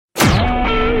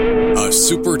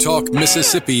SuperTalk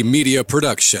Mississippi Media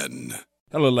production.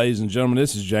 Hello, ladies and gentlemen.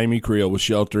 This is Jamie Creel with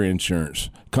Shelter Insurance.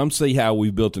 Come see how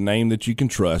we've built a name that you can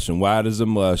trust and why it is a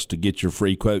must to get your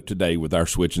free quote today with our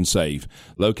Switch and Save.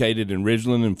 Located in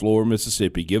Ridgeland and Flora,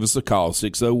 Mississippi. Give us a call,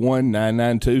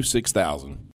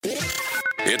 601-992-6000.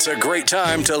 It's a great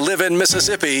time to live in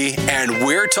Mississippi, and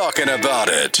we're talking about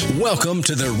it. Welcome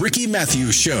to the Ricky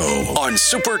Mathews Show on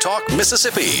SuperTalk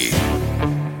Mississippi.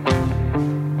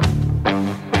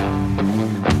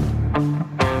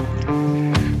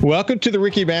 Welcome to the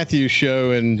Ricky Mathews Show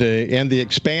and the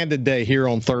expanded day here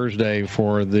on Thursday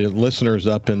for the listeners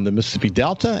up in the Mississippi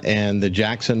Delta and the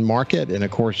Jackson market. And,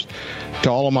 of course, to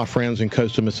all of my friends in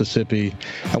coastal Mississippi,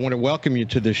 I want to welcome you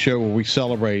to this show where we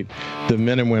celebrate the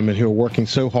men and women who are working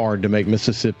so hard to make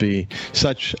Mississippi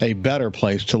such a better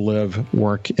place to live,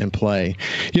 work, and play.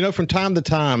 You know, from time to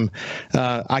time,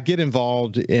 I get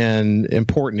involved in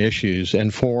important issues.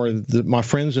 And for my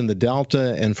friends in the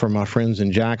Delta and for my friends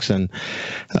in Jackson,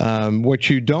 what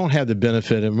you don't have the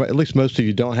benefit, at least most of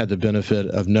you don't have the benefit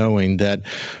of knowing that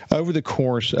over the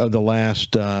course of the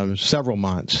last several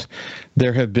months,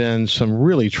 there have been some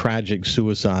really tragic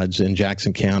suicides in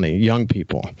Jackson County, young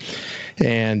people.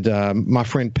 And my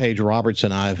friend Paige Roberts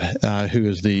and I, who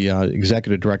is the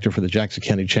executive director for the Jackson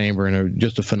County Chamber and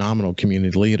just a phenomenal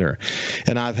community leader,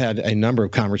 and I've had a number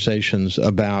of conversations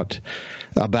about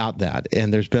that.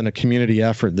 And there's been a community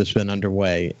effort that's been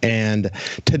underway. And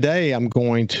today I'm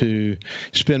going to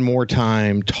spend more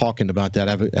time talking about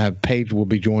that. Paige will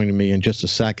be joining me in just a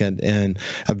second, and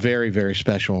a very, very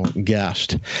special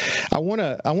guest. I want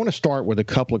to start with a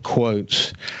couple of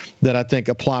quotes that I think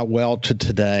apply well to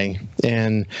today,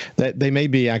 and that they may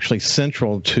be actually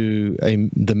central to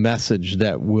the message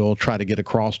that we'll try to get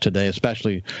across today,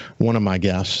 especially one of my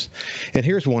guests. And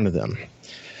here's one of them.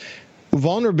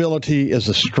 Vulnerability is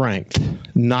a strength,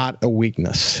 not a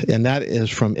weakness. And that is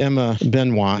from Emma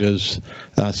Benoit, who's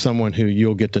someone who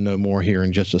you'll get to know more here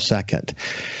in just a second.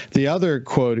 The other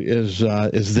quote is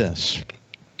this.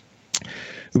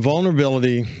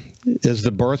 Vulnerability is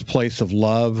the birthplace of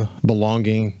love,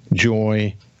 belonging,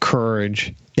 joy,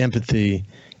 courage, empathy,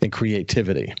 and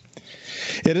creativity.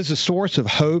 It is a source of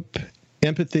hope,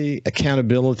 empathy,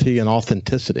 accountability, and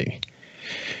authenticity.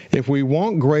 If we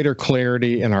want greater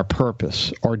clarity in our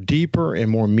purpose or deeper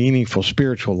and more meaningful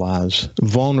spiritual lives,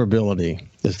 vulnerability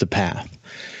is the path.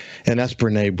 And that's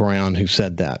Brene Brown who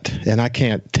said that. And I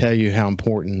can't tell you how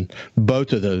important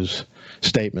both of those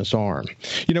statements are.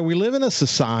 You know, we live in a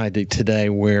society today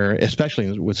where,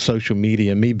 especially with social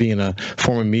media, me being a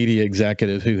former media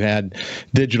executive who had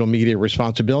digital media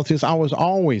responsibilities, I was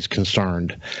always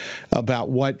concerned about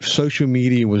what social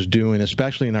media was doing,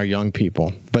 especially in our young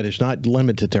people, but it's not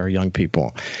limited to our young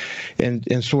people,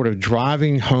 and sort of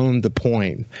driving home the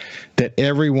point that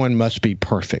everyone must be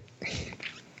perfect.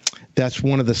 That's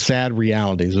one of the sad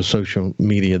realities of social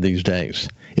media these days.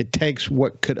 It takes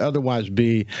what could otherwise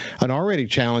be an already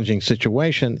challenging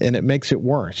situation, and it makes it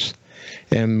worse.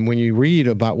 And when you read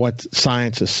about what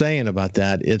science is saying about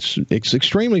that, it's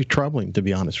extremely troubling, to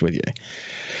be honest with you.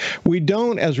 We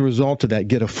don't, as a result of that,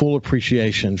 get a full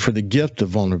appreciation for the gift of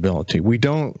vulnerability. We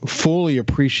don't fully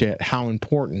appreciate how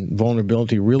important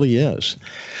vulnerability really is.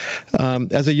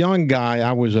 As a young guy,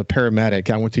 I was a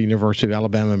paramedic. I went to the University of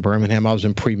Alabama in Birmingham. I was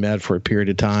in pre-med for a period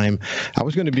of time. I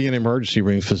was going to be an emergency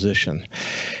room physician.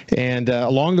 And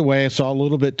along the way, I saw a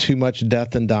little bit too much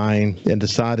death and dying and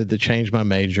decided to change my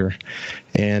major,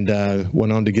 and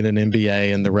went on to get an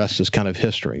MBA, and the rest is kind of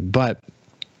history. But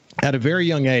at a very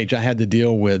young age, I had to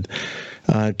deal with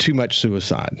too much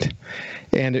suicide.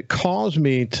 And it caused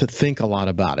me to think a lot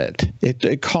about it.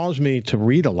 It caused me to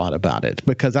read a lot about it,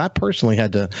 because I personally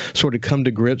had to sort of come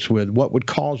to grips with what would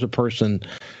cause a person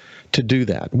to do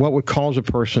that, what would cause a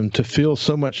person to feel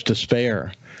so much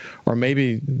despair, or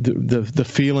maybe the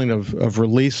feeling of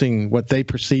releasing what they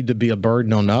perceive to be a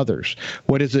burden on others.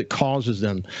 What is it causes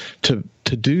them to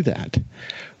do that?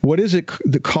 What is it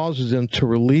that causes them to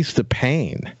release the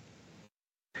pain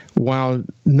while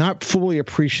not fully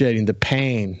appreciating the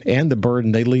pain and the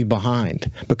burden they leave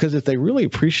behind? Because if they really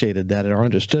appreciated that or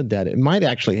understood that, it might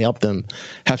actually help them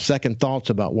have second thoughts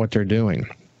about what they're doing.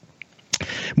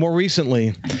 More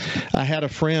recently, I had a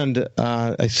friend.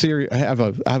 I have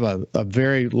a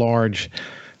very large,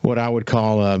 what I would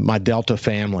call my Delta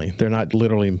family. They're not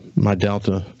literally my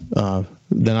Delta.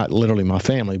 They're not literally my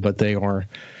family, but they are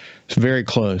very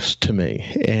close to me.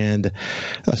 And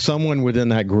someone within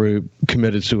that group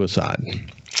committed suicide.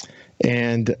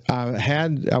 And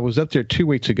I was up there 2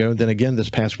 weeks ago, then again this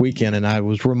past weekend, and I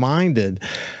was reminded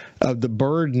of the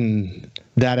burden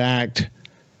that act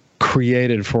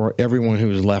created for everyone who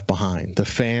was left behind, the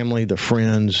family, the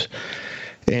friends,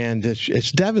 and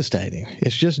it's devastating.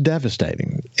 It's just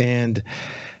devastating. And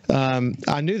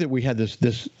I knew that we had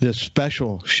this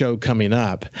special show coming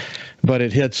up, but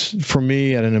it hits for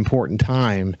me at an important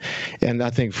time. And I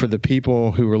think for the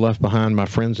people who were left behind, my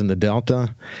friends in the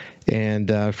Delta,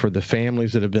 and for the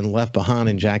families that have been left behind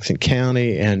in Jackson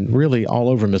County and really all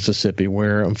over Mississippi,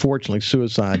 where unfortunately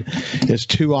suicide is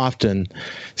too often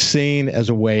seen as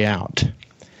a way out.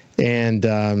 And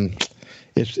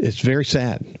it's very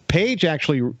sad. Paige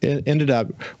actually ended up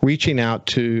reaching out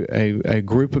to a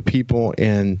group of people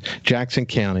in Jackson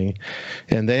County,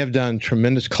 and they have done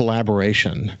tremendous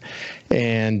collaboration.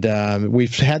 And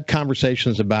we've had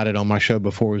conversations about it on my show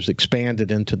before. It was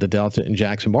expanded into the Delta and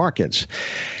Jackson markets.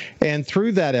 And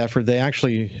through that effort, they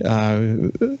actually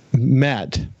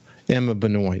met Emma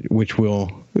Benoit, which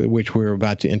we're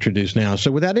about to introduce now.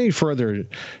 So without any further,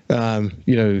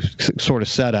 sort of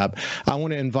setup, I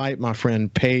want to invite my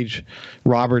friend Paige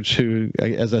Roberts, who,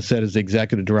 as I said, is the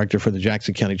executive director for the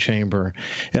Jackson County Chamber,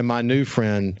 and my new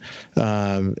friend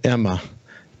Emma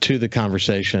to the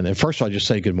conversation. And first of all, just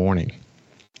say good morning.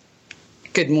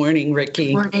 Good morning,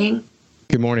 Ricky. Good morning.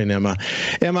 Good morning, Emma.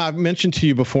 Emma, I mentioned to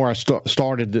you before I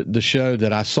started the show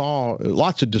that I saw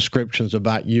lots of descriptions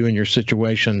about you and your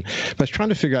situation. But I was trying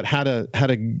to figure out how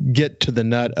to get to the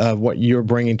nut of what you're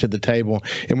bringing to the table,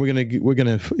 and we're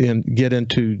gonna get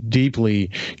into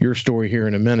deeply your story here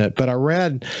in a minute. But I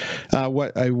read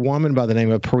what a woman by the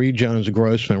name of Paige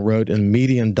Jones-Grossman wrote in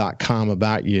Medium.com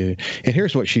about you, and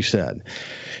here's what she said.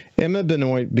 Emma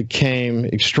Benoit became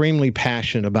extremely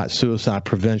passionate about suicide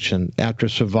prevention after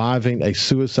surviving a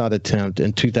suicide attempt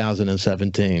in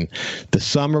 2017. The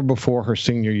summer before her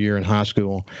senior year in high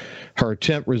school, her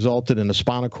attempt resulted in a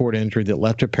spinal cord injury that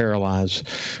left her paralyzed,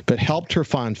 but helped her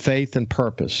find faith and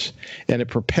purpose, and it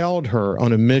propelled her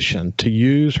on a mission to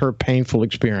use her painful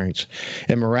experience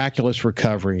and miraculous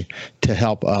recovery to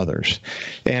help others.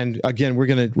 And again, we're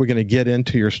gonna get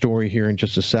into your story here in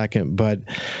just a second, but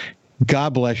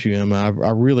God bless you, Emma. I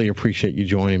really appreciate you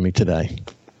joining me today.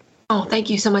 Oh,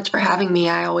 thank you so much for having me.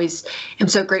 I always am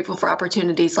so grateful for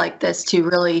opportunities like this to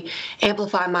really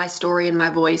amplify my story and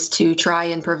my voice to try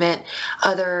and prevent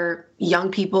other young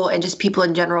people and just people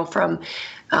in general from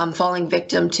falling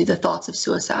victim to the thoughts of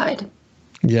suicide.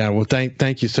 Yeah, well,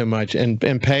 thank you so much. And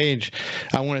Paige,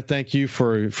 I want to thank you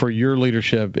for your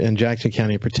leadership in Jackson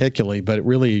County particularly, but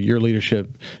really your leadership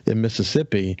in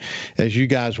Mississippi as you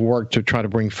guys work to try to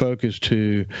bring focus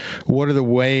to what are the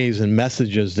ways and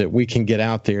messages that we can get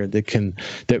out there that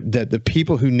the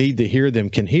people who need to hear them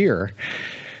can hear,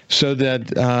 so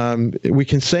that we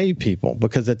can save people,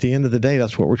 because at the end of the day,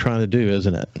 that's what we're trying to do,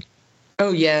 isn't it?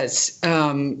 Oh, yes.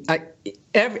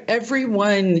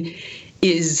 Everyone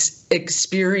is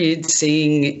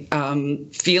experiencing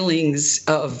feelings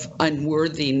of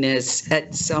unworthiness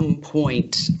at some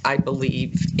point, I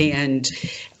believe. And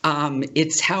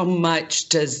it's how much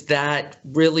does that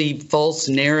really false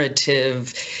narrative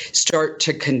start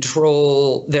to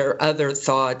control their other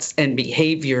thoughts and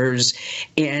behaviors,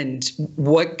 and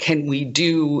what can we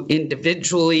do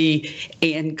individually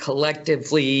and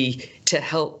collectively to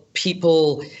help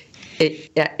people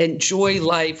enjoy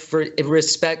life,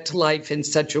 respect life in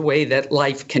such a way that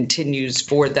life continues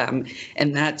for them.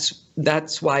 And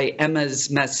that's why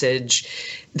Emma's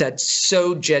message, that's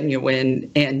so genuine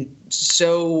and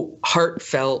so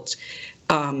heartfelt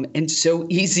and so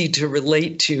easy to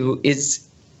relate to, is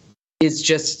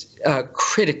just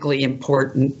critically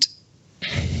important.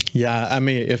 Yeah, I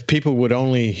mean, if people would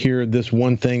only hear this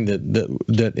one thing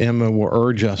that Emma will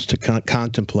urge us to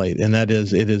contemplate, and that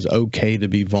is, it is okay to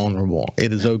be vulnerable.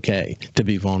 It is okay to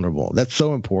be vulnerable. That's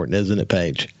so important, isn't it,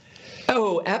 Paige?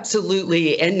 Oh,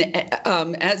 absolutely. And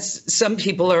as some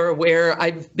people are aware,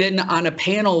 I've been on a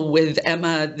panel with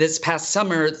Emma this past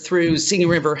summer through Singing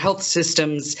River Health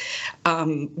System's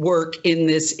work in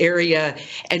this area.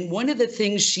 And one of the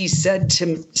things she said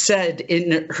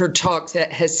in her talk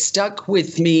that has stuck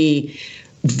with me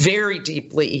very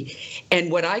deeply, and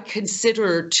what I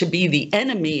consider to be the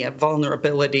enemy of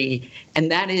vulnerability, and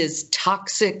that is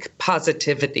toxic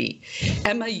positivity.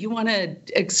 Emma, you want to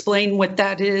explain what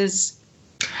that is?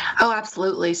 Oh,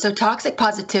 absolutely. So toxic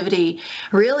positivity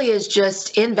really is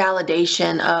just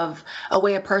invalidation of a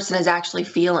way a person is actually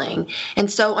feeling.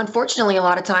 And so unfortunately, a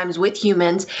lot of times with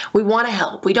humans, we want to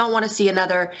help. We don't want to see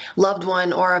another loved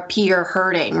one or a peer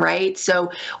hurting, right?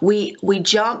 So we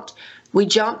jumped we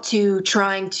jump to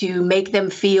trying to make them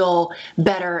feel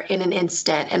better in an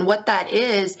instant. And what that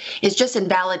is just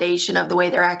invalidation of the way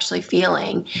they're actually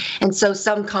feeling. And so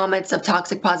some comments of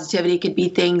toxic positivity could be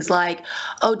things like,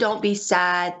 oh, don't be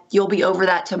sad, you'll be over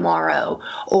that tomorrow,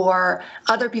 or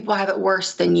other people have it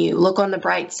worse than you, look on the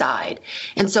bright side.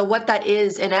 And so what that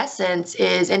is, in essence,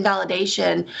 is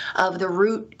invalidation of the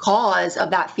root cause of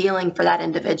that feeling for that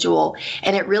individual.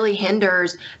 And it really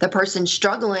hinders the person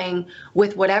struggling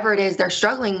with whatever it is they're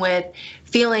struggling with,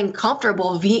 feeling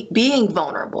comfortable being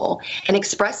vulnerable and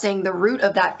expressing the root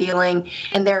of that feeling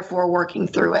and therefore working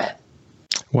through it.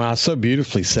 Wow, so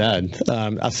beautifully said.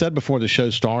 I said before the show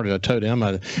started, I told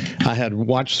Emma I had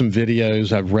watched some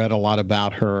videos. I've read a lot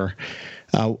about her.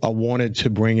 I wanted to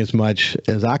bring as much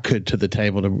as I could to the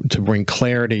table to bring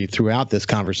clarity throughout this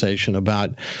conversation about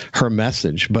her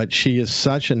message. But she is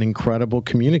such an incredible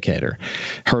communicator.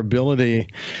 Her ability,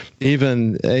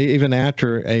 even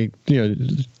after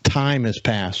time has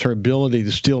passed, her ability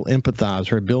to still empathize,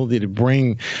 her ability to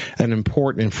bring an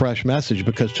important and fresh message,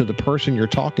 because to the person you're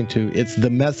talking to, it's the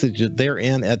message that they're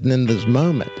in this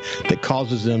moment that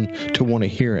causes them to want to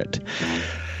hear it.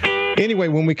 Anyway,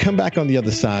 when we come back on the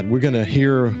other side, we're going to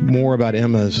hear more about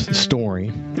Emma's story,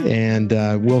 and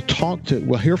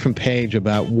we'll hear from Paige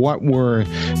about what were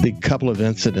the couple of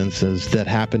incidences that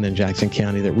happened in Jackson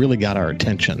County that really got our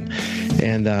attention,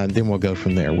 and then we'll go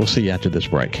from there. We'll see you after this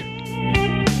break.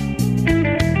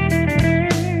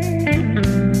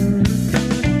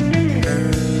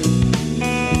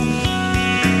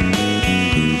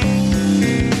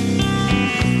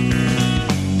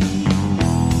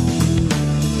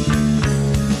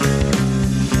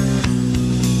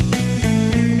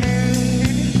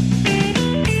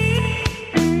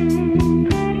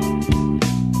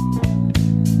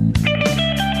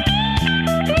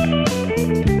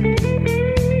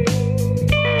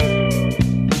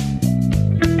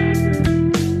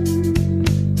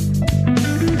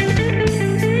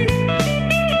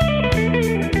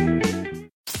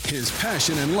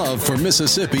 Passion and love for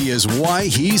Mississippi is why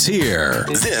he's here.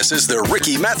 This is the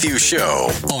Ricky Mathews Show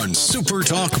on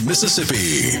SuperTalk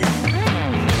Mississippi.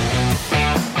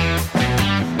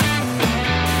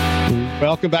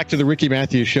 Welcome back to the Ricky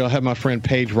Mathews Show. I have my friend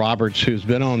Paige Roberts, who's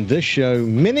been on this show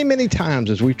many, many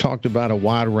times as we've talked about a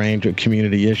wide range of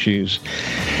community issues.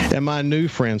 And my new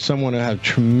friend, someone I have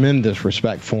tremendous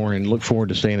respect for and look forward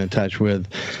to staying in touch with,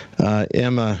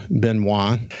 Emma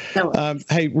Benoit.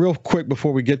 Hey, real quick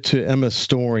before we get to Emma's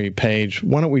story, Paige,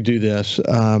 why don't we do this?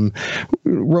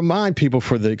 Remind people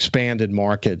for the expanded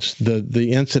markets, the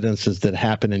incidences that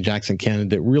happened in Jackson County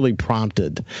that really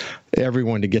prompted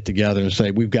everyone to get together and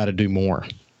say, we've got to do more.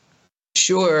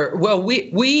 Sure. Well,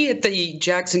 we at the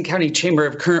Jackson County Chamber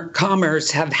of Commerce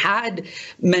have had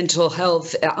mental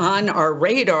health on our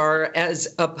radar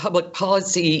as a public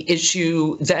policy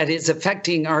issue that is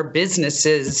affecting our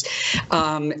businesses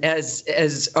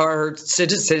as our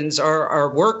citizens, our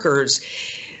workers.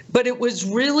 But it was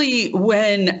really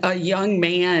when a young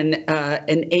man,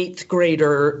 an 8th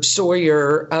grader,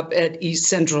 Sawyer, up at East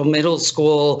Central Middle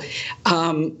School,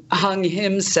 hung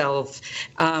himself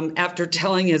after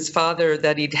telling his father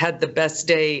that he'd had the best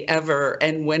day ever,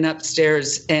 and went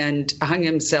upstairs and hung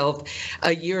himself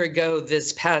a year ago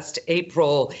this past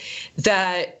April,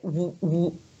 that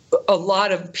a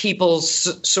lot of people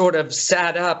sort of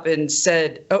sat up and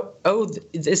said, oh,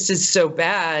 this is so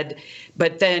bad.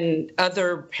 But then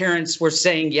other parents were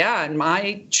saying, yeah, and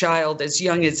my child as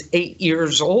young as 8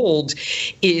 years old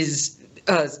is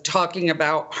talking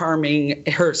about harming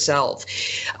herself.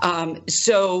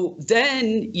 So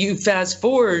then you fast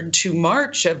forward to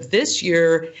March of this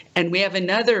year, and we have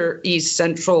another East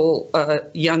Central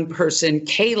young person,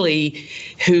 Kaylee,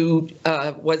 who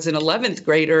was an 11th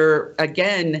grader,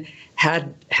 again,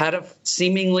 had a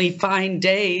seemingly fine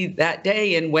day that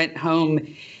day and went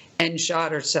home and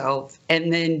shot herself.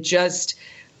 And then just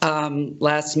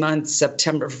last month,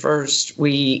 September 1st,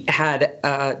 we had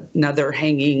another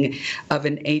hanging of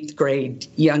an 8th grade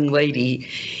young lady.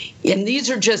 And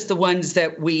these are just the ones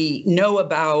that we know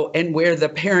about and where the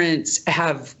parents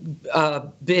have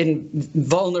been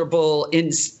vulnerable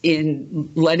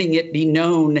in letting it be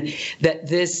known that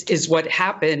this is what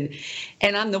happened.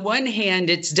 And on the one hand,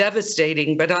 it's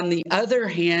devastating. But on the other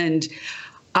hand,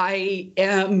 I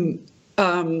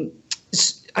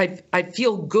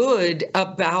feel good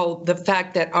about the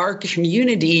fact that our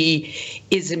community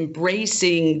is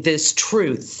embracing this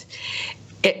truth,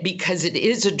 because it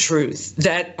is a truth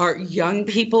that our young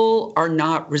people are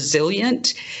not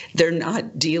resilient. They're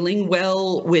not dealing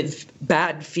well with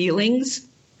bad feelings.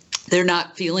 They're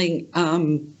not feeling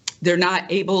they're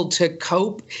not able to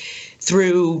cope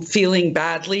through feeling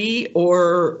badly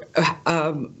or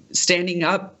standing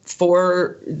up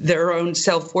for their own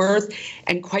self-worth.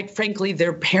 And quite frankly,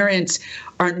 their parents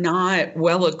are not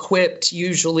well equipped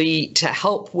usually to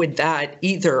help with that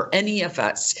either, any of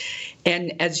us.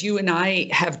 And as you and I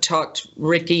have talked,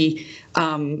 Ricky,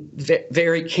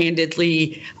 very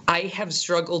candidly, I have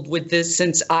struggled with this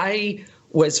since I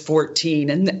was 14.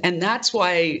 And that's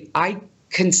why I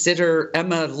consider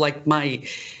Emma like my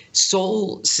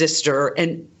soul sister.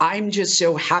 And I'm just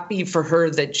so happy for her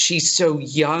that she's so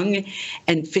young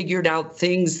and figured out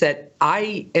things that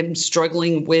I am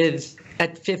struggling with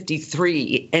at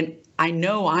 53. And I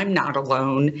know I'm not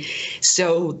alone.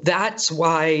 So that's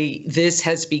why this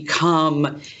has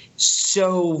become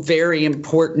so very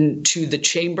important to the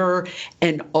Chamber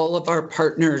and all of our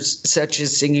partners, such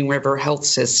as Singing River Health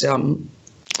System.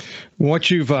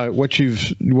 What you've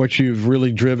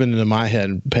really driven into my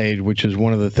head, Paige, which is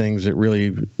one of the things that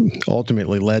really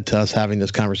ultimately led to us having this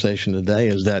conversation today,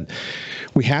 is that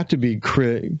we have to be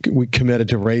committed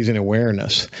to raising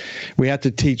awareness. We have to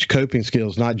teach coping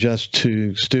skills, not just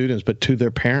to students, but to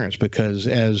their parents, because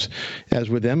as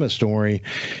with Emma's story,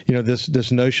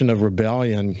 this notion of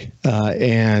rebellion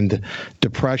and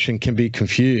depression can be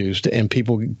confused, and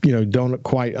people don't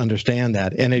quite understand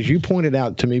that. And as you pointed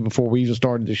out to me before we even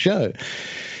started the show,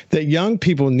 that young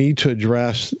people need to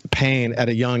address pain at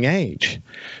a young age,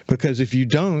 because if you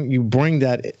don't, you bring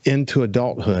that into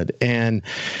adulthood. And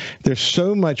there's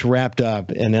so much wrapped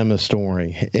up in Emma's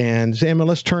story. And Emma,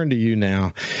 let's turn to you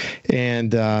now.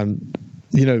 And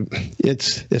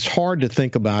it's hard to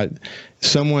think about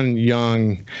someone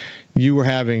young. You were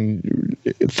having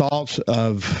thoughts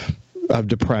of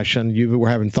depression. You were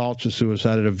having thoughts of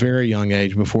suicide at a very young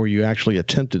age before you actually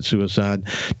attempted suicide.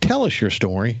 Tell us your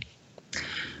story.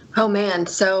 Oh, man.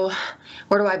 So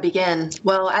where do I begin?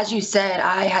 Well, as you said,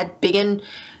 I had begun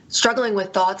struggling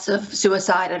with thoughts of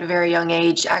suicide at a very young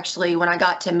age. Actually, when I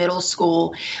got to middle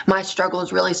school, my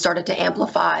struggles really started to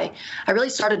amplify. I really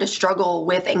started to struggle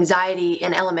with anxiety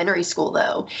in elementary school,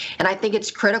 though. And I think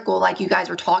it's critical, like you guys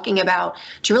were talking about,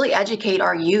 to really educate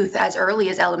our youth as early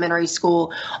as elementary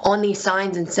school on these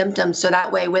signs and symptoms, so that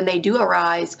way when they do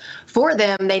arise for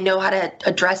them, they know how to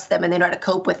address them and they know how to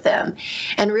cope with them.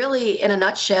 And really, in a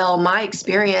nutshell, my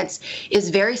experience is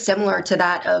very similar to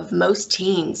that of most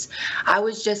teens. I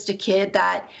was just a kid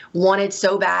that wanted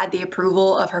so bad the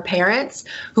approval of her parents,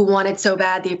 who wanted so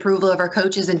bad the approval of her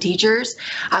coaches and teachers.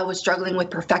 I was struggling with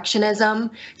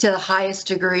perfectionism to the highest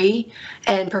degree,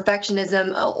 and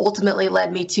perfectionism ultimately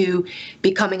led me to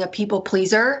becoming a people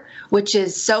pleaser, which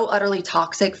is so utterly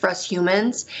toxic for us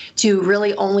humans, to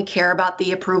really only care about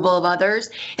the approval of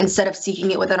others instead of seeking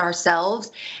it within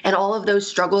ourselves. And all of those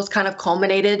struggles kind of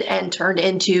culminated and turned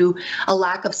into a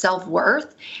lack of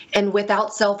self-worth. And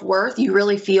without self-worth, you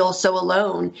really feel so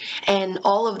alone. And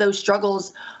all of those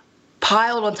struggles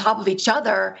piled on top of each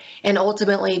other and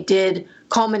ultimately did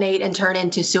culminate and turn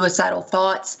into suicidal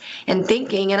thoughts and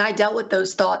thinking. And I dealt with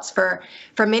those thoughts for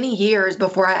many years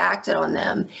before I acted on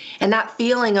them. And that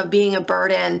feeling of being a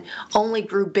burden only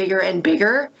grew bigger and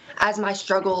bigger as my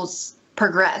struggles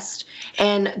progressed.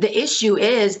 And the issue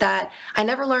is that I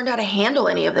never learned how to handle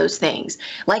any of those things.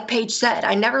 Like Paige said,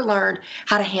 I never learned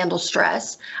how to handle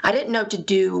stress. I didn't know what to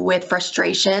do with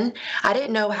frustration. I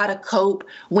didn't know how to cope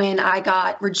when I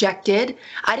got rejected.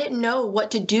 I didn't know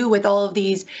what to do with all of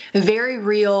these very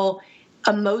real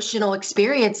emotional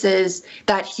experiences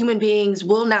that human beings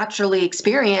will naturally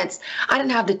experience. I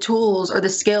didn't have the tools or the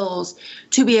skills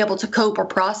to be able to cope or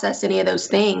process any of those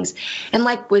things. And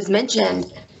like was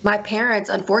mentioned, my parents,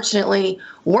 unfortunately,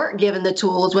 weren't given the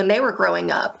tools when they were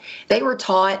growing up. They were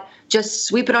taught just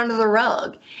sweep it under the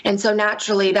rug. And so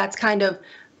naturally, that's kind of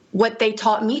what they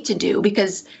taught me to do,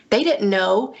 because they didn't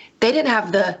know. They didn't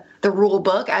have the rule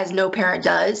book, as no parent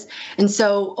does. And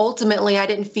so ultimately, I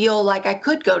didn't feel like I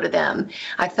could go to them.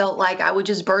 I felt like I would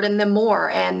just burden them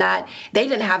more, and that they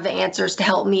didn't have the answers to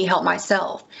help me help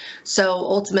myself. So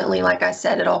ultimately, like I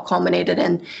said, it all culminated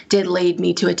and did lead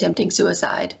me to attempting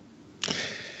suicide.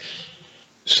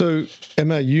 So,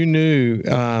 Emma, you knew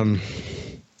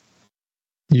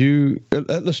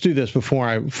let's do this before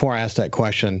I ask that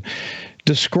question.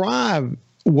 Describe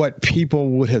what people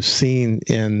would have seen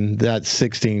in that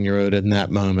 16-year-old in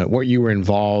that moment, what you were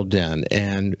involved in,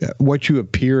 and what you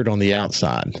appeared on the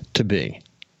outside to be.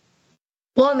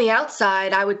 Well, on the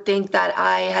outside, I would think that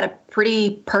I had a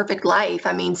pretty perfect life.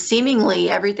 I mean, seemingly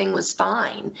everything was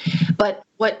fine. But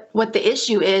what the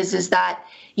issue is that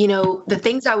the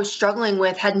things I was struggling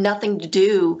with had nothing to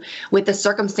do with the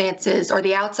circumstances or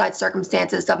the outside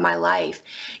circumstances of my life.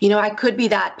 I could be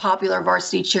that popular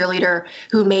varsity cheerleader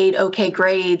who made okay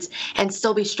grades and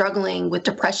still be struggling with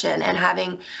depression and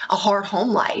having a hard home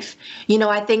life.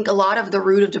 I think a lot of the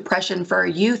root of depression for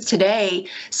youth today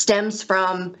stems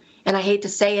from, and I hate to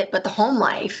say it, but the home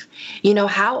life.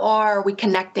 How are we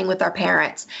connecting with our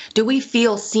parents? Do we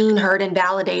feel seen, heard, and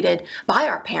validated by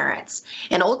our parents?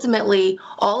 And ultimately,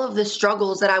 all of the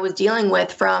struggles that I was dealing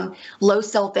with, from low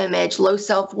self-image, low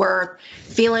self-worth,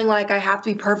 feeling like I have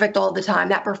to be perfect all the time,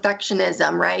 that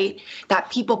perfectionism, right? That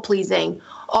people-pleasing,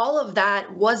 all of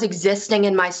that was existing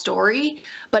in my story.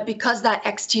 But because that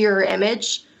exterior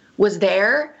image was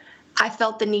there, I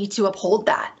felt the need to uphold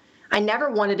that. I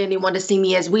never wanted anyone to see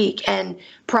me as weak. And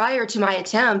prior to my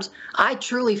attempt, I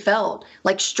truly felt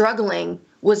like struggling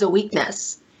was a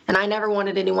weakness. And I never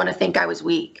wanted anyone to think I was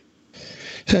weak.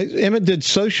 So, Emma, did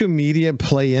social media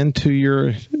play into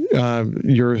your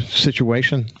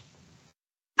situation?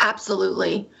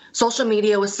 Absolutely. Social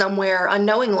media was somewhere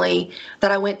unknowingly that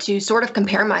I went to sort of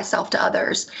compare myself to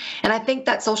others. And I think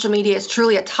that social media is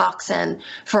truly a toxin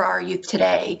for our youth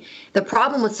today. The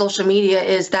problem with social media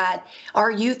is that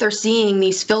our youth are seeing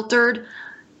these filtered,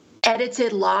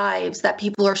 edited lives that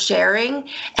people are sharing,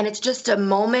 and it's just a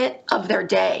moment of their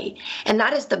day. And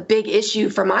that is the big issue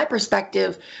from my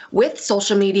perspective with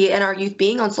social media and our youth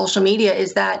being on social media,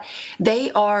 is that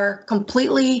their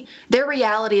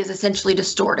reality is essentially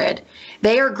distorted.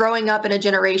 They are growing up in a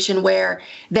generation where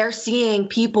they're seeing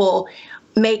people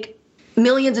make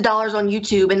millions of dollars on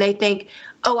YouTube and they think,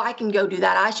 oh, I can go do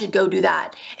that. I should go do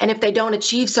that. And if they don't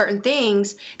achieve certain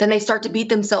things, then they start to beat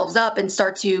themselves up and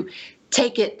start to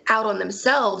take it out on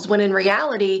themselves, when in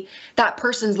reality, that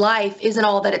person's life isn't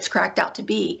all that it's cracked out to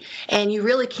be. And you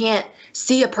really can't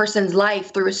see a person's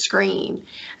life through a screen.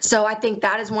 So I think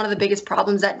that is one of the biggest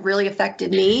problems that really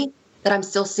affected me, that I'm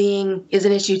still seeing is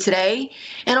an issue today.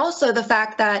 And also the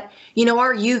fact that,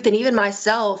 our youth and even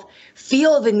myself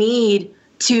feel the need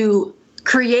to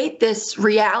create this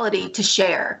reality to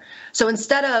share. So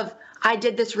instead of, I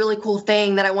did this really cool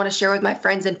thing that I want to share with my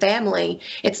friends and family,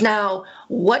 it's now,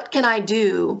 what can I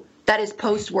do that is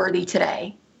post-worthy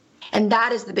today? And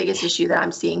that is the biggest issue that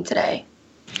I'm seeing today.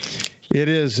 It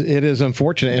is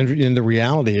unfortunate. And the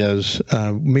reality is,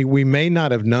 we may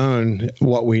not have known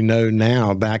what we know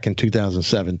now back in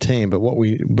 2017, but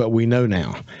we know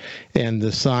now. And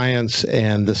the science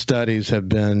and the studies have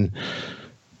been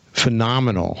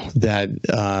phenomenal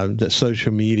that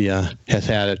social media has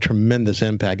had a tremendous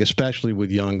impact, especially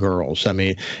with young girls. I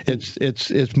mean,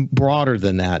 it's broader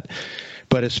than that,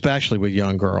 but especially with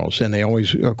young girls. And they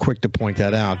always are quick to point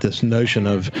that out, this notion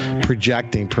of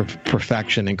projecting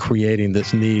perfection and creating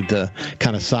this need to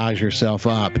kind of size yourself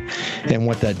up, and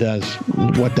what that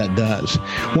does.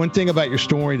 One thing about your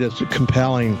story that's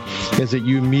compelling is that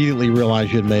you immediately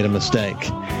realized you had made a mistake.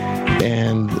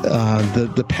 And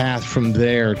the path from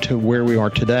there to where we are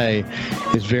today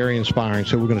is very inspiring.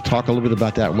 So we're going to talk a little bit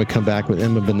about that when we come back with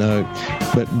Benoit,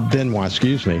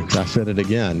 excuse me, I said it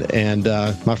again, and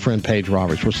my friend Paige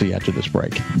Roberts. We'll see you after this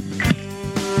break.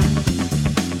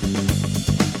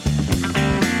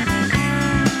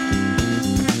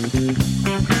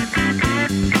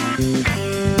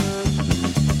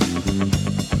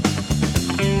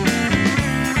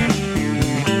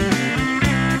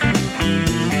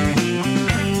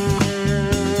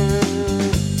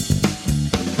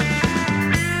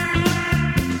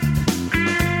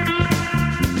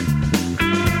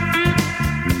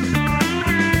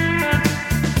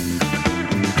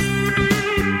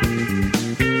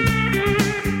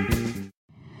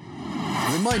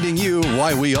 Reminding you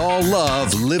why we all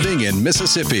love living in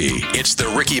Mississippi. It's the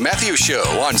Ricky Mathews Show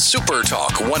on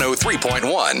SuperTalk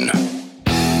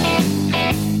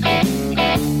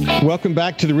 103.1. Welcome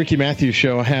back to the Ricky Mathews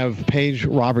Show. I have Paige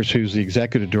Roberts, who's the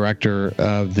executive director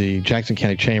of the Jackson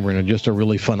County Chamber and just a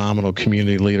really phenomenal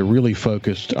community leader, really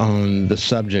focused on the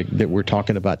subject that we're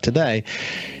talking about today.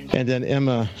 And then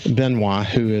Emma Benoit,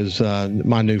 who is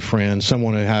my new friend,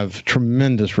 someone I have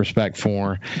tremendous respect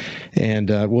for, and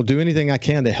will do anything I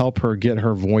can to help her get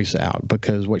her voice out,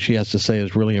 because what she has to say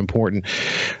is really important.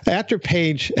 After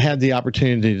Paige had the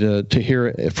opportunity to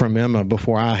hear from Emma,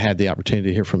 before I had the opportunity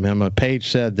to hear from Emma, Paige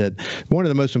said that one of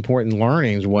the most important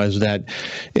learnings was that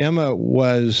Emma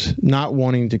was not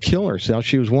wanting to kill herself.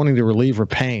 She was wanting to relieve her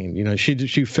pain.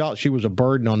 She felt she was a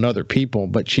burden on other people,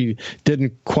 but she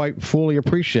didn't quite fully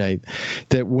appreciate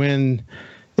that when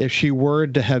if she were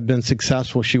to have been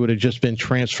successful, she would have just been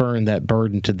transferring that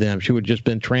burden to them. She would have just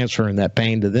been transferring that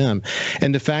pain to them.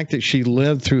 And the fact that she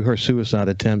lived through her suicide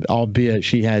attempt, albeit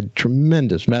she had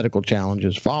tremendous medical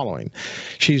challenges following,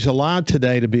 she's allowed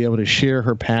today to be able to share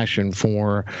her passion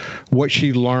for what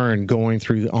she learned going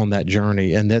through on that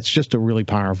journey. And that's just a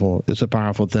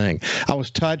powerful thing. I was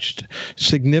touched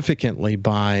significantly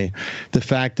by the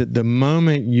fact that the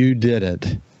moment you did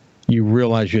it, you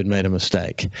realized you had made a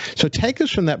mistake. So take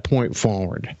us from that point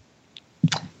forward.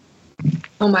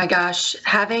 Oh my gosh,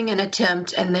 having an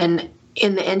attempt and then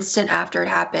in the instant after it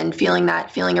happened, feeling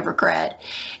that feeling of regret,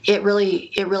 it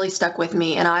really stuck with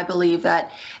me. And I believe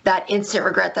that instant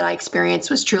regret that I experienced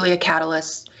was truly a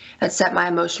catalyst that set my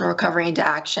emotional recovery into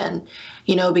action.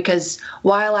 Because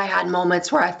while I had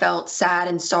moments where I felt sad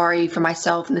and sorry for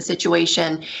myself and the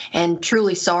situation and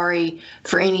truly sorry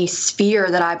for any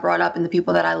fear that I brought up in the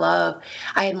people that I love,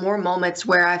 I had more moments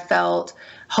where I felt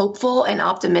hopeful and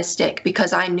optimistic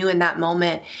because I knew in that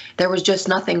moment there was just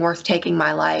nothing worth taking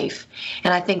my life.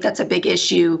 And I think that's a big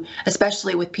issue,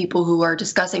 especially with people who are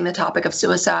discussing the topic of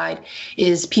suicide,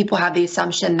 is people have the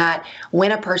assumption that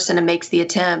when a person makes the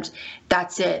attempt,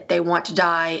 that's it. They want to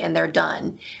die and they're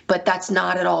done. But that's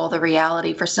not at all the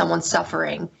reality for someone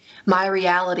suffering. My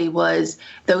reality was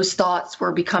those thoughts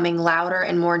were becoming louder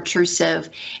and more intrusive,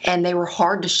 and they were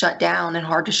hard to shut down and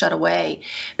hard to shut away.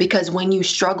 Because when you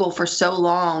struggle for so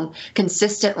long,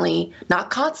 consistently,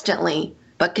 not constantly,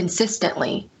 but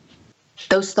consistently,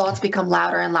 those thoughts become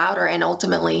louder and louder and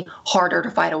ultimately harder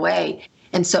to fight away.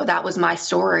 And so that was my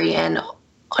story. And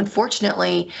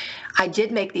unfortunately, I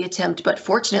did make the attempt, but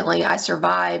fortunately, I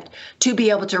survived to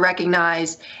be able to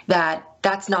recognize that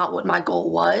that's not what my goal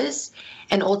was.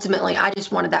 And ultimately, I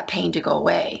just wanted that pain to go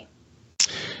away.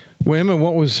 Well, Emma,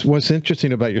 what's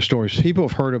interesting about your story is people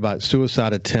have heard about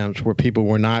suicide attempts where people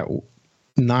were not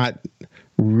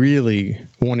really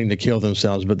wanting to kill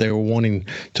themselves, but they were wanting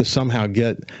to somehow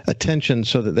get attention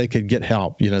so that they could get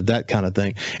help, that kind of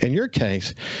thing. In your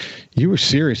case, you were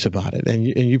serious about it.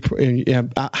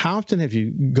 And how often have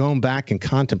you gone back and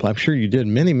contemplated? I'm sure you did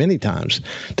many, many times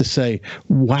to say,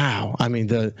 wow,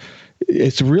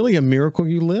 it's really a miracle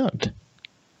you lived.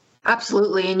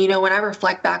 Absolutely. And, when I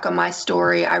reflect back on my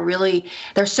story,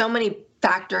 there's so many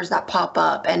factors that pop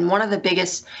up. And one of the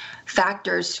biggest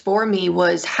factors for me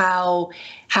was how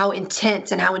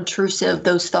intense and how intrusive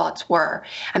those thoughts were.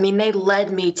 They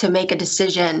led me to make a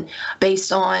decision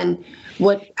based on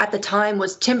what at the time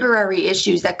was temporary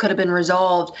issues that could have been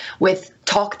resolved with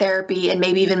talk therapy and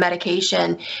maybe even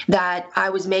medication, that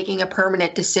I was making a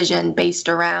permanent decision based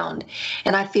around.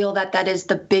 And I feel that is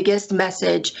the biggest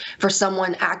message for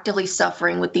someone actively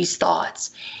suffering with these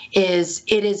thoughts is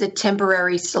it is a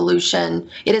temporary solution.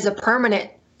 It is a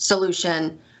permanent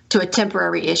solution to a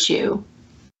temporary issue.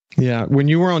 Yeah. When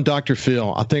you were on Dr.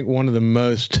 Phil, I think one of the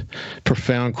most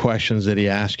profound questions that he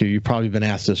asked you, you've probably been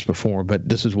asked this before, but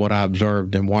this is what I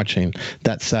observed in watching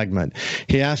that segment.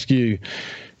 He asked you,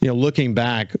 looking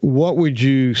back, what would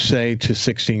you say to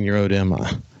 16-year-old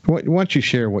Emma? Why don't you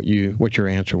share what your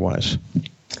answer was?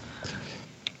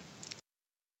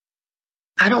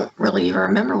 I don't really even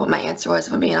remember what my answer was,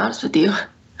 if I'm being honest with you.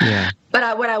 Yeah.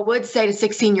 But what I would say to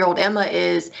 16-year-old Emma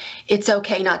is it's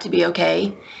okay not to be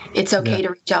okay. It's okay to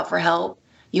reach out for help.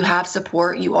 You have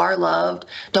support. You are loved.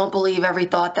 Don't believe every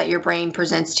thought that your brain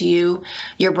presents to you.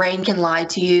 Your brain can lie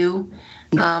to you.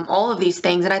 All of these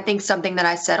things. And I think something that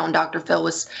I said on Dr. Phil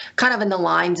was kind of in the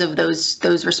lines of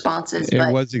those responses.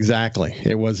 It was exactly.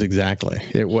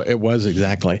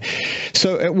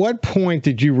 So at what point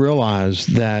did you realize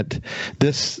that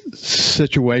this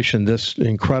situation, this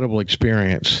incredible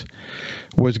experience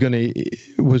was going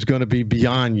to be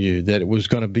beyond you, that it was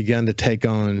going to begin to take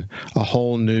on a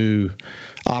whole new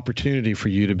opportunity for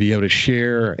you to be able to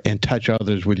share and touch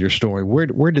others with your story?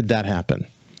 Where did that happen?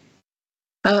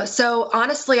 So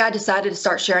honestly, I decided to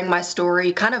start sharing my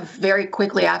story kind of very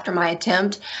quickly after my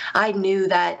attempt. I knew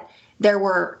that there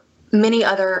were many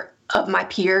other of my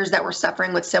peers that were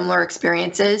suffering with similar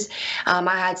experiences.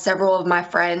 I had several of my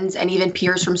friends and even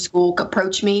peers from school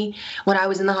approach me when I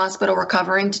was in the hospital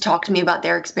recovering to talk to me about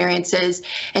their experiences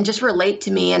and just relate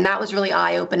to me. And that was really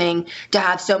eye-opening to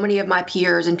have so many of my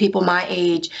peers and people my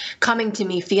age coming to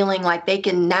me feeling like they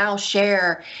can now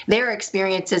share their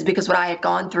experiences because what I had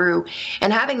gone through.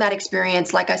 And having that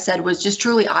experience, like I said, was just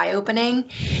truly eye-opening.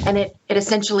 And it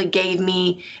essentially gave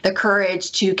me the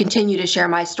courage to continue to share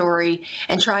my story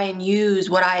and try and use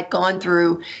what I had gone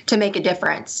through to make a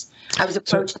difference. I was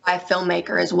approached by a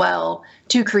filmmaker as well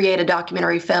to create a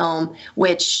documentary film,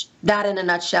 which that in a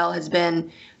nutshell has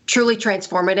been truly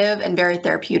transformative and very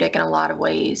therapeutic in a lot of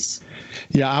ways.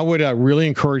 Yeah, I would really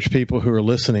encourage people who are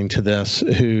listening to this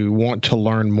who want to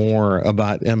learn more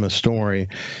about Emma's story.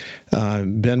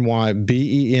 Benoit,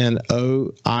 Benoit,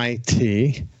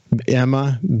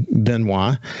 Emma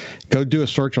Benoit. Go do a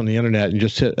search on the internet and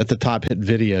just hit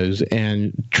videos,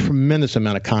 and tremendous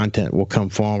amount of content will come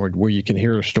forward where you can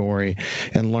hear her story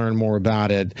and learn more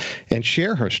about it and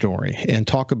share her story and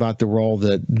talk about the role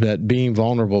that being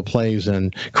vulnerable plays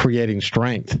in creating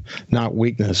strength, not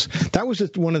weakness. That was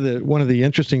just one of the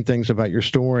interesting things about your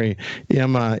story,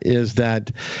 Emma, is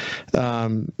that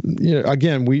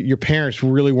again, your parents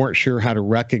really weren't sure how to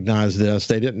recognize this.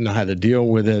 They didn't know how to deal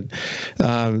with it.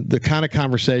 The kind of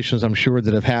conversations I'm sure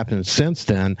that have happened since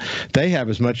then, they have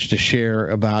as much to share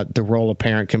about the role a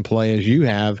parent can play as you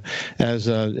have as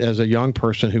a young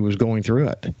person who was going through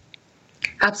it.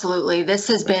 Absolutely. This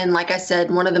has been, like I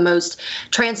said, one of the most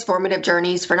transformative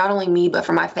journeys for not only me, but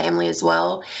for my family as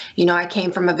well. I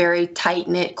came from a very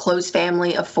tight-knit, close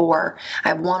family of 4. I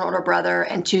have one older brother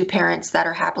and 2 parents that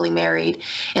are happily married.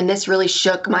 And this really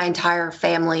shook my entire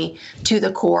family to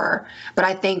the core. But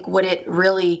I think what it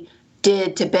really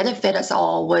did to benefit us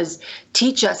all was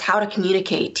teach us how to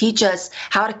communicate, teach us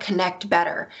how to connect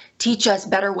better, teach us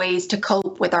better ways to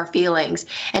cope with our feelings.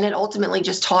 And it ultimately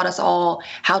just taught us all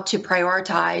how to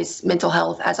prioritize mental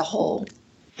health as a whole.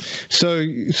 So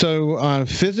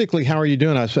physically, how are you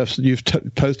doing? You've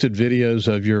posted videos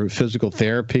of your physical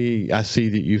therapy. I see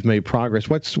that you've made progress.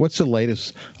 What's the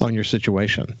latest on your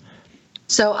situation?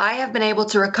 So I have been able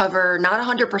to recover, not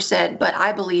 100%, but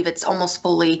I believe it's almost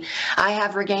fully. I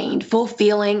have regained full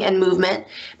feeling and movement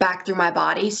back through my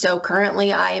body. So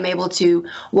currently I am able to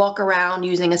walk around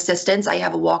using assistance. I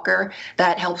have a walker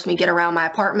that helps me get around my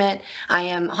apartment. I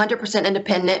am 100%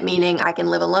 independent, meaning I can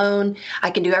live alone.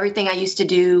 I can do everything I used to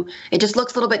do. It just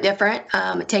looks a little bit different.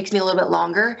 It takes me a little bit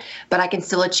longer, but I can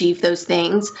still achieve those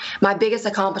things. My biggest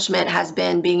accomplishment has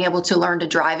been being able to learn to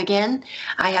drive again.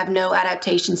 I have no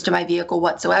adaptations to my vehicle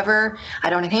whatsoever.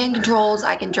 I don't have hand controls.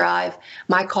 I can drive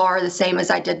my car the same as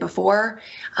I did before.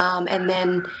 And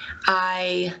then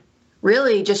I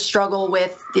really just struggle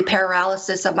with the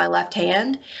paralysis of my left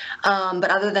hand. But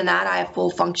other than that, I have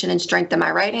full function and strength in my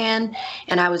right hand,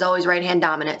 and I was always right hand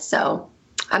dominant. So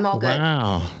I'm all good.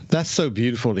 Wow. That's so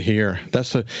beautiful to hear.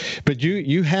 But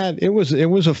you had, it was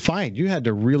a fight. You had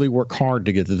to really work hard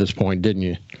to get to this point, didn't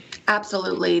you?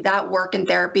 Absolutely. That work in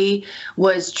therapy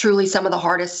was truly some of the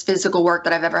hardest physical work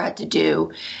that I've ever had to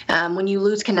do. When you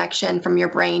lose connection from your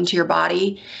brain to your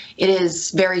body, it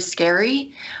is very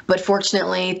scary. But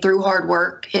fortunately, through hard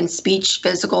work in speech,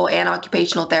 physical, and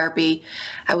occupational therapy,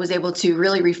 I was able to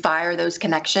really refire those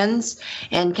connections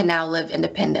and can now live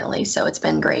independently. So it's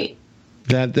been great.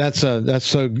 That's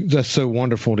so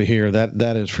wonderful to hear.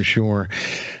 That is for sure.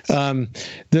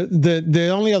 The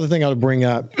only other thing I would bring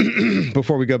up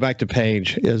before we go back to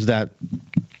Paige is that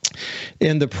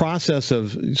in the process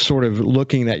of sort of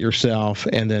looking at yourself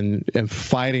and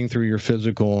fighting through your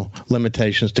physical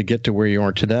limitations to get to where you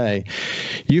are today,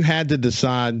 you had to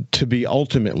decide to be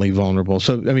ultimately vulnerable.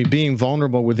 So, I mean, being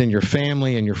vulnerable within your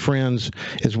family and your friends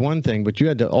is one thing, but you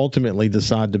had to ultimately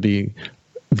decide to be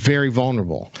very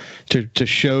vulnerable to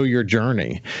show your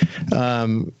journey.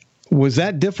 Was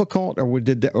that difficult, or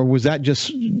was that just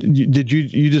did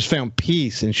you just found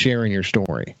peace in sharing your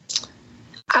story?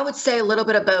 I would say a little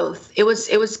bit of both. It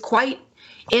was quite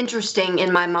interesting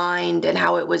in my mind and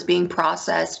how it was being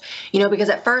processed, because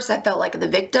at first I felt like the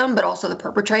victim, but also the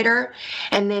perpetrator.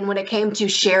 And then when it came to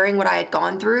sharing what I had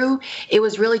gone through, it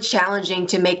was really challenging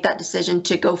to make that decision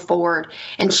to go forward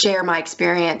and share my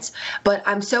experience. But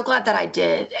I'm so glad that I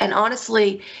did. And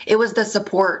honestly, it was the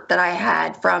support that I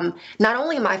had from not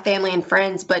only my family and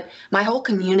friends, but my whole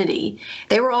community.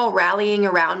 They were all rallying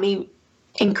around me,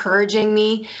 encouraging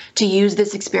me to use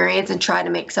this experience and try to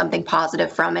make something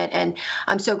positive from it. And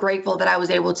I'm so grateful that I was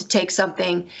able to take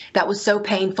something that was so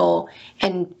painful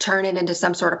and turn it into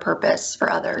some sort of purpose for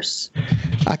others.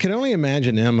 I can only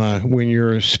imagine, Emma, when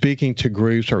you're speaking to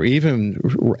groups or even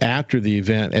after the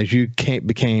event, as you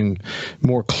became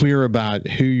more clear about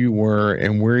who you were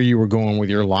and where you were going with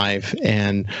your life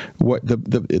and what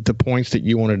the points that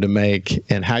you wanted to make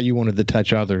and how you wanted to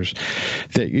touch others,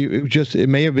 that it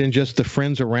may have been just the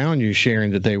friends around you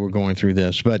sharing that they were going through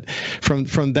this. But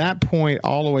from that point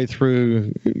all the way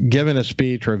through giving a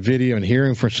speech or a video and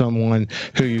hearing from someone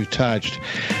who you touched,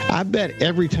 I bet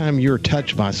every time you're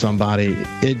touched by somebody,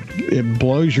 it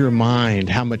blows your mind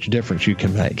how much difference you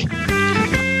can make.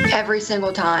 Every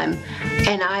single time.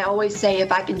 And I always say,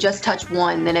 if I can just touch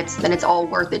one, then it's all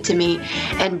worth it to me.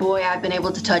 And boy, I've been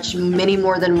able to touch many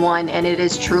more than one, and it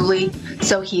is truly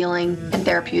so healing and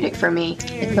therapeutic for me.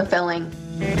 It's fulfilling.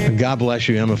 God bless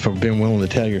you, Emma, for being willing to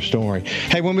tell your story.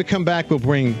 Hey, when we come back, we'll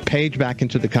bring Paige back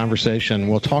into the conversation.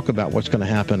 We'll talk about what's going to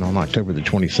happen on October the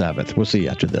 27th. We'll see you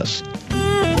after this.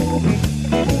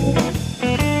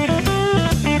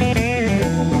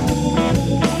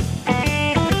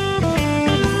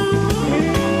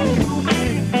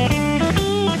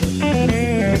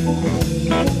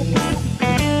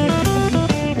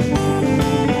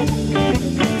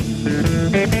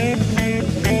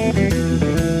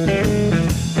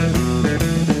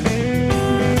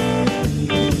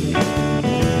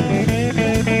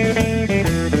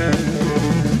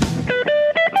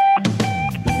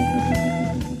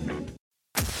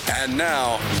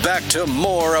 Back to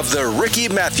more of the Ricky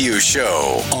Mathews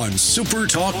Show on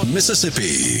SuperTalk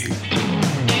Mississippi.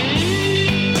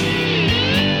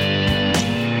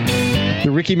 The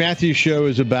Ricky Mathews Show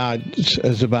is about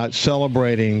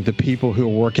celebrating the people who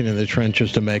are working in the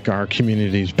trenches to make our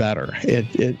communities better.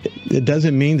 It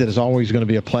doesn't mean that it's always going to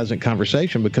be a pleasant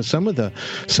conversation, because some of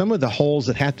the holes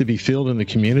that have to be filled in the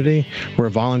community, where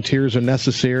volunteers are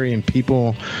necessary and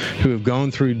people who have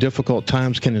gone through difficult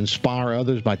times can inspire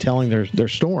others by telling their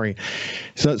story.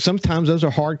 So sometimes those are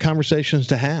hard conversations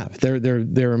to have.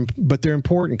 But they're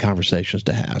important conversations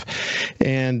to have.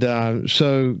 And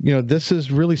so this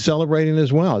is really celebrating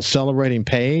as well. It's celebrating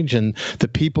Paige and the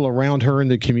people around her in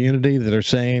the community that are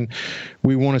saying,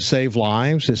 we want to save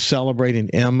lives. It's celebrating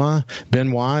Emma,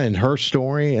 Benoit, and her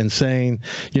story, and saying,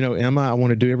 Emma, I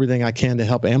want to do everything I can to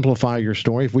help amplify your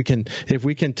story. If we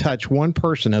can touch one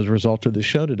person as a result of the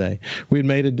show today, we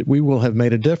will have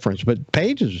made a difference. But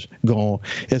Paige's goal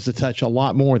is to touch a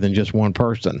lot more than just one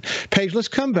person. Paige, let's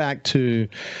come back to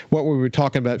what we were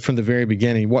talking about from the very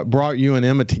beginning, what brought you and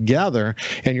Emma together,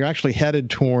 and you're actually headed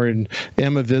toward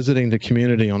Emma visiting the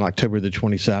community on October the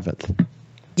 27th.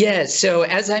 Yes. So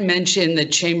as I mentioned, the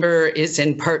Chamber is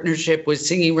in partnership with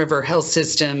Singing River Health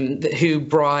System, who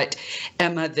brought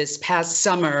Emma this past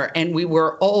summer. And we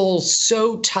were all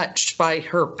so touched by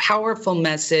her powerful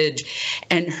message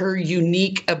and her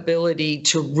unique ability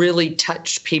to really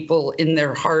touch people in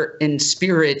their heart and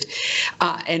spirit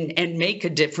and make a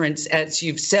difference, as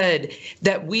you've said,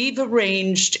 that we've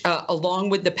arranged, along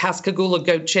with the Pascagoula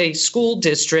Goche School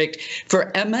District,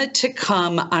 for Emma to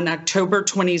come on October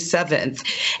 27th.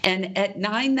 And at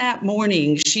 9 that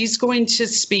morning, she's going to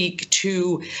speak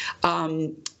to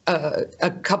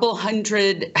a couple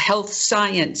hundred health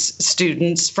science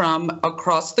students from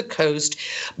across the coast,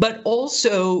 but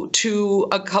also to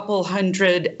a couple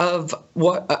hundred of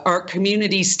what our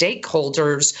community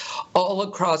stakeholders all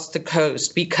across the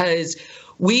coast, because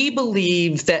we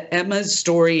believe that Emma's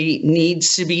story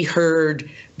needs to be heard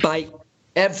by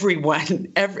everyone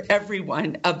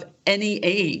of any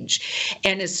age,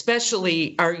 and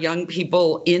especially our young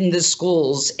people in the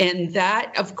schools. And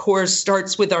that, of course,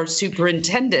 starts with our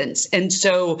superintendents. And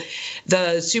so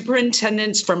the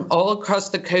superintendents from all across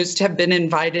the coast have been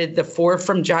invited. The 4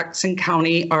 from Jackson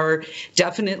County are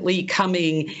definitely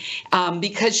coming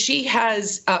because she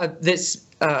has this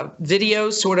video,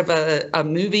 sort of a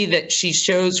movie that she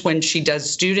shows when she does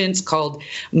students, called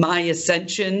My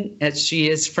Ascension, as she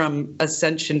is from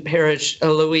Ascension Parish,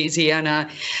 Louisiana,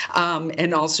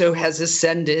 and also has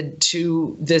ascended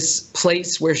to this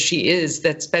place where she is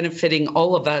that's benefiting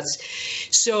all of us.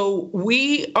 So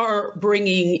we are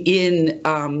bringing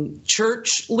in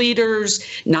church leaders,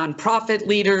 nonprofit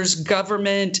leaders,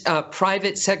 government,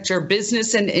 private sector,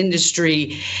 business and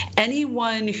industry,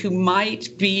 anyone who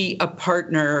might be a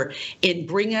partner in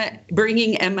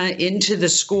bringing Emma into the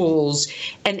schools.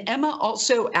 And Emma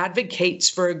also advocates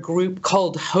for a group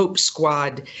called Hope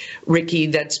Squad, Ricky,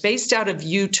 that's based out of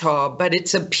Utah, but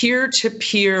it's a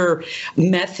peer-to-peer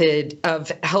method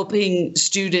of helping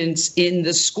students in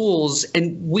the schools.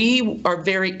 And we are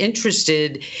very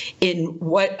interested in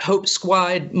what Hope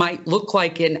Squad might look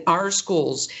like in our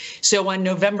schools. So on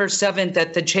November 7th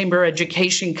at the Chamber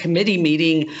Education Committee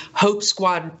meeting, Hope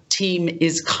Squad team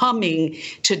is coming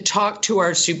to talk to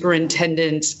our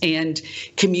superintendents and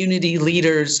community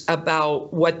leaders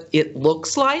about what it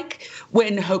looks like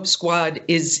when Hope Squad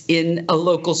is in a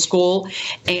local school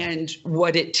and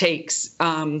what it takes.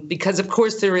 Because, of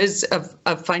course, there is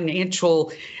a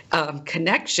financial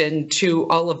connection to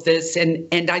all of this.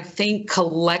 And I think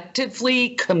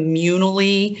collectively,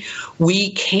 communally,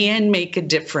 we can make a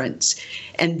difference.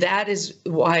 And that is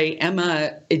why,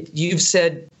 Emma, you've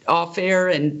said off air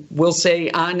and we'll say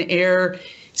on air,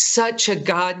 such a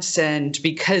godsend,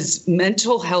 because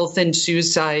mental health and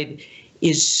suicide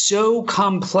is so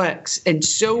complex and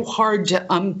so hard to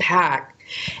unpack.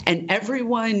 And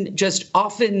everyone just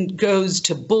often goes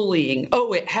to bullying.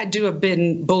 Oh, it had to have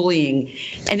been bullying.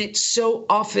 And it's so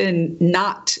often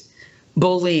not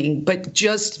bullying, but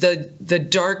just the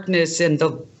darkness and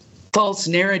the false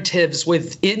narratives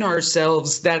within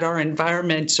ourselves that our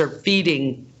environments are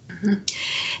feeding.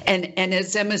 And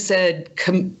as Emma said,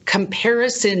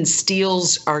 comparison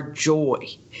steals our joy.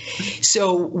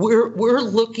 So we're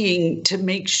looking to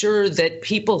make sure that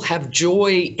people have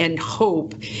joy and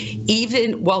hope,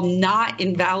 even while not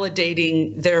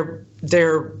invalidating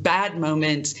their bad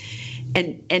moments,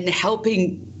 and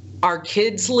helping our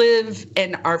kids live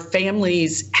and our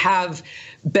families have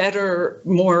better,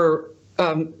 more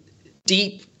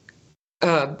deep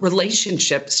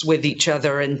relationships with each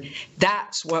other. And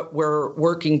that's what we're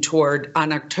working toward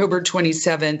on October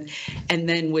 27th, and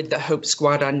then with the Hope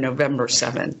Squad on November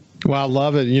 7th. Well, I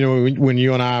love it. You know, when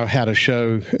you and I had a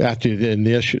show after the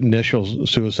initial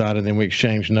suicide, and then we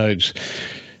exchanged notes,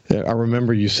 I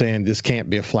remember you saying this can't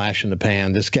be a flash in the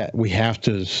pan. We have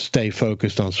to stay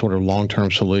focused on sort of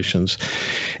long-term solutions.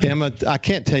 Emma, I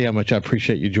can't tell you how much I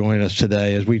appreciate you joining us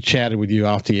today. As we chatted with you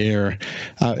off the air,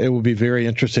 it will be very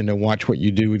interesting to watch what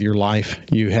you do with your life.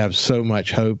 You have so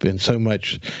much hope and so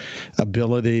much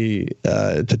ability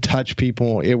to touch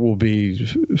people. It will be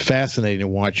fascinating to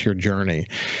watch your journey.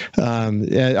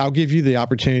 I'll give you the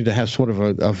opportunity to have sort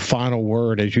of a final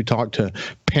word as you talk to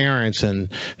parents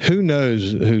and who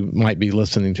knows who might be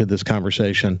listening to this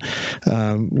conversation.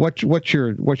 What's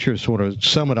your sort of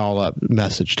sum it all up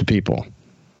message to people?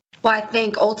 Well, I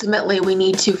think ultimately we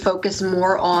need to focus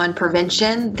more on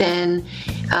prevention than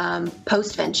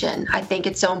postvention. I think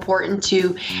it's so important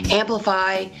to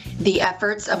amplify the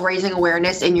efforts of raising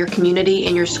awareness in your community,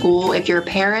 in your school. If you're a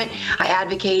parent, I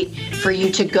advocate for you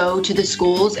to go to the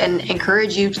schools and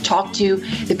encourage you to talk to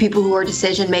the people who are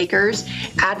decision makers,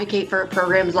 advocate for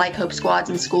programs like Hope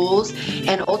Squads in schools,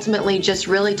 and ultimately just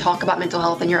really talk about mental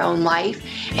health in your own life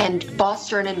and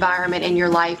foster an environment in your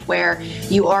life where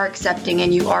you are accepting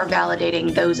and you are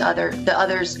validating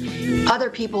other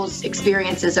people's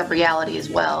experiences of reality as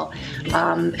well.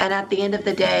 And at the end of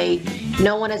the day,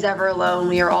 no one is ever alone.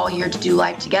 We are all here to do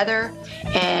life together,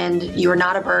 and you are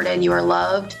not a burden. You are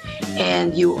loved,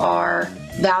 and you are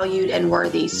valued and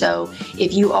worthy. So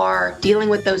if you are dealing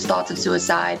with those thoughts of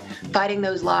suicide, fighting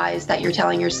those lies that you're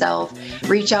telling yourself,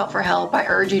 reach out for help. I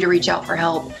urge you to reach out for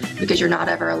help because you're not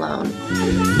ever alone.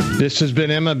 This has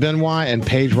been Emma Benoit and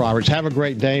Paige Roberts. Have a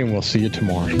great day, and we'll see you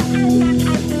tomorrow.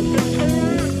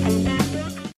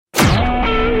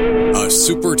 A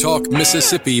SuperTalk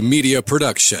Mississippi Media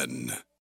production.